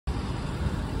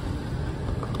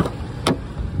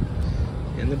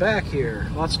the back here.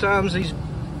 Lots of times these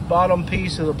bottom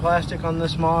piece of the plastic on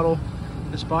this model,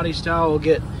 this body style, will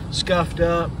get scuffed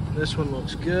up. This one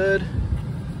looks good.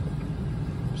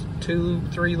 There's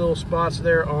 2-3 little spots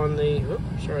there on the,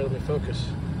 oops, sorry, let me focus,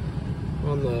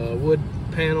 on the wood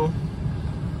panel.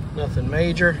 Nothing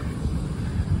major.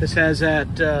 This has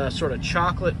that sort of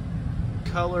chocolate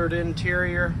colored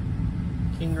interior.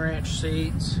 King Ranch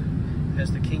seats.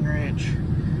 Has the King Ranch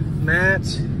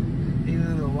mats.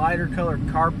 Even the lighter colored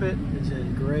carpet is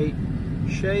in great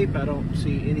shape. I don't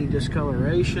see any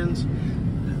discolorations.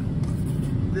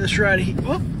 This right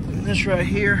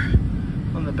here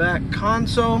on the back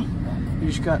console, you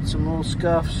just got some little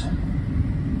scuffs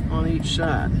on each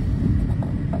side.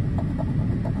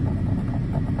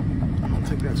 I don't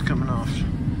think that's coming off.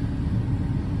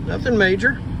 Nothing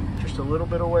major, just a little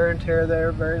bit of wear and tear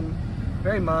there,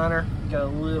 very minor. Got a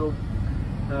little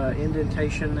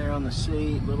indentation there on the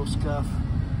seat, little scuff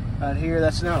right here.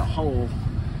 That's not a hole,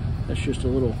 that's just a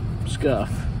little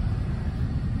scuff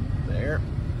there.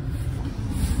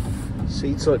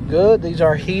 Seats look good. These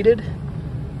are heated.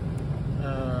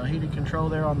 Heated control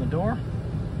there on the door.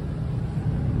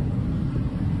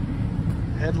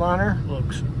 Headliner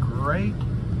looks great.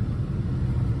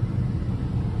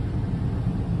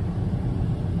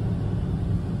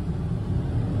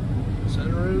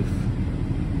 Sunroof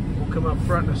will come up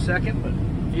front in a second, but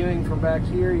viewing from back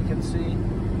here, you can see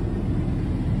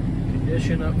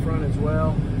condition up front as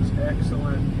well. It's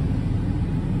excellent.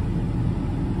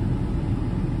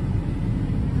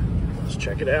 Let's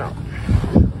check it out.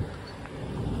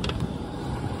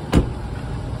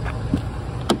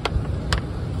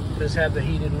 Does have the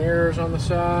heated mirrors on the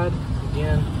side.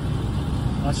 Again,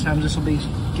 lots of times this will be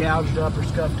gouged up or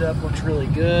scuffed up. Looks really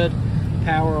good.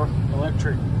 Power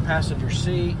electric passenger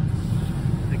seat.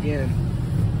 Again,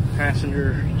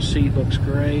 passenger seat looks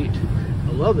great.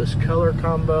 I love this color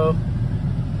combo.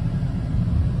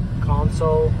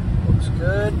 Console looks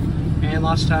good. And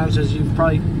lots of times, as you've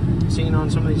probably seen on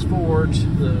some of these Fords,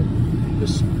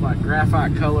 this like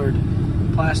graphite colored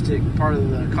plastic part of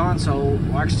the console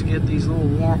likes to get these little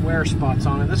wear spots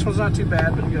on it. This one's not too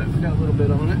bad, but we got a little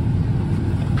bit on it.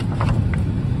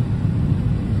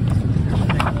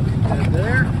 Good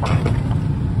there.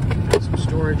 Got some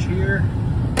storage here.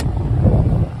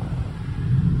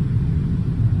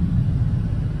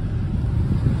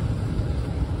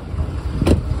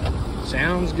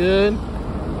 Sounds good.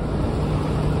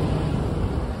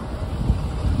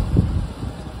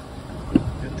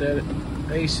 Got that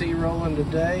AC rolling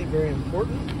today, very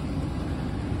important.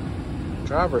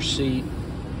 Driver's seat,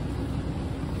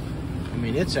 I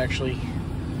mean, it's actually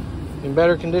in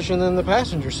better condition than the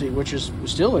passenger seat, which is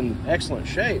still in excellent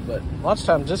shape, but lots of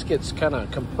times this gets kind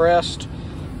of compressed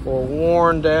or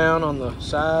worn down on the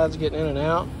sides getting in and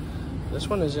out. This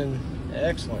one is in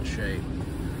excellent shape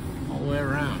all the way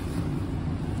around.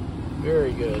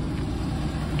 Very good.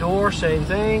 Door, same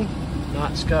thing,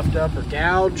 not scuffed up or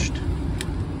gouged.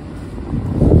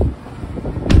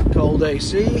 Cold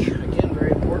AC, again,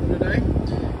 very important today.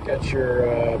 Got your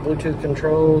Bluetooth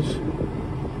controls,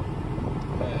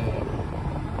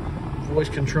 voice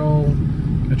control,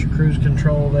 got your cruise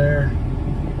control there.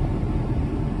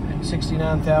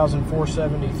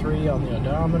 69,473 on the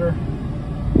odometer.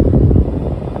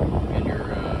 And your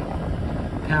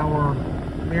power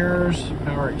mirrors,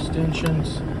 power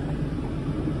extensions.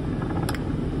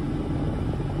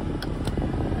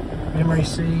 Memory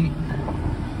seat.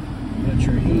 Got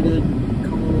your heated,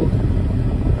 cooled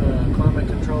climate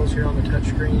controls here on the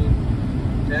touchscreen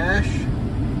dash.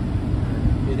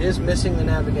 It is missing the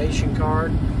navigation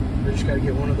card. We just got to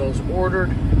get one of those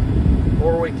ordered,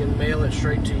 or we can mail it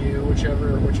straight to you,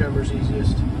 whichever's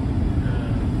easiest.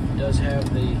 It does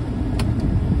have the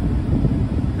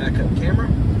backup camera.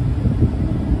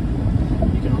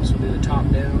 You can also do the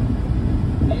top-down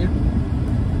view.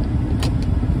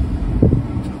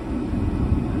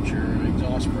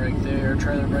 Brake there,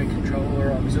 trailer brake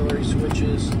controller, auxiliary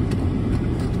switches,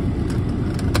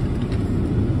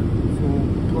 full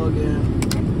plug-in.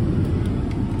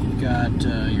 You've got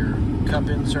your cup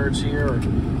inserts here, or I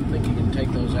think you can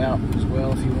take those out as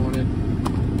well if you wanted.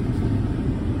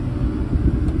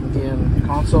 Again,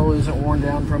 console isn't worn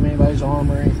down from anybody's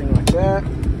arm or anything like that.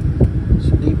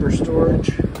 Some deeper storage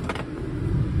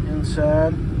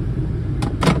inside.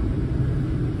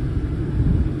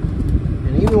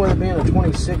 Even with it being a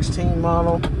 2016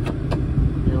 model,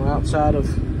 you know, outside of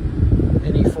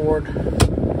any Ford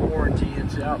warranty,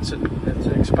 it's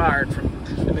expired from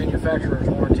the manufacturer's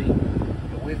warranty.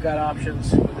 But we've got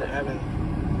options with it having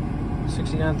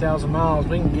 69,000 miles.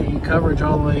 We can get you coverage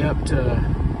all the way up to,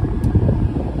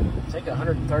 I think,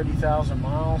 130,000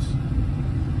 miles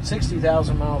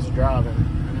 60,000 miles of driving.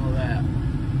 I know that.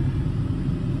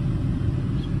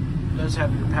 It does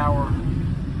have your power.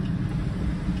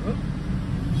 Oh,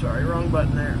 sorry, wrong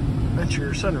button there. That's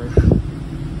your sunroof.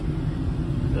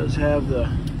 It does have the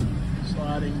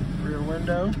sliding rear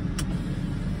window.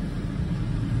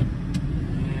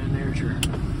 And there's your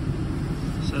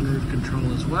sunroof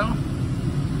control as well.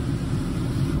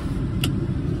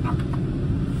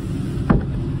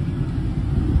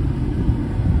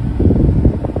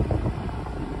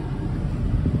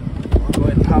 I'll go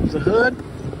ahead and pop the hood.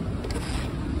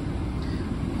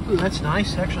 Ooh, that's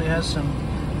nice. Actually has some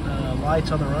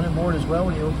lights on the running board as well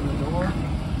when you open the door.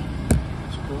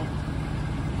 That's cool.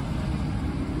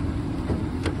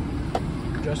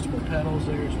 Adjustable pedals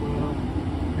there as well.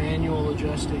 Manual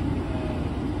adjustable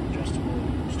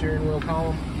steering wheel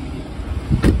column.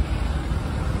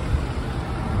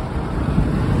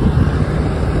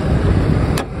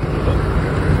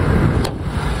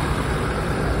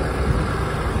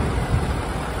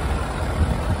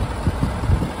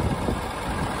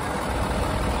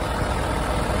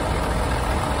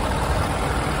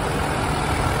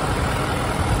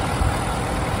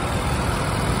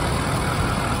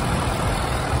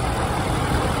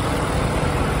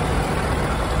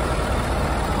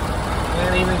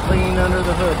 Even clean under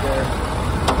the hood there.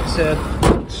 Like I said,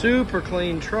 super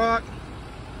clean truck.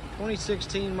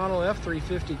 2016 model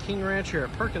F-350 King Ranch here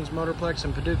at Perkins Motorplex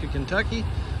in Paducah, Kentucky.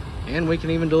 And we can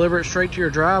even deliver it straight to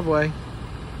your driveway.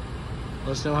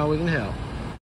 Let us know how we can help.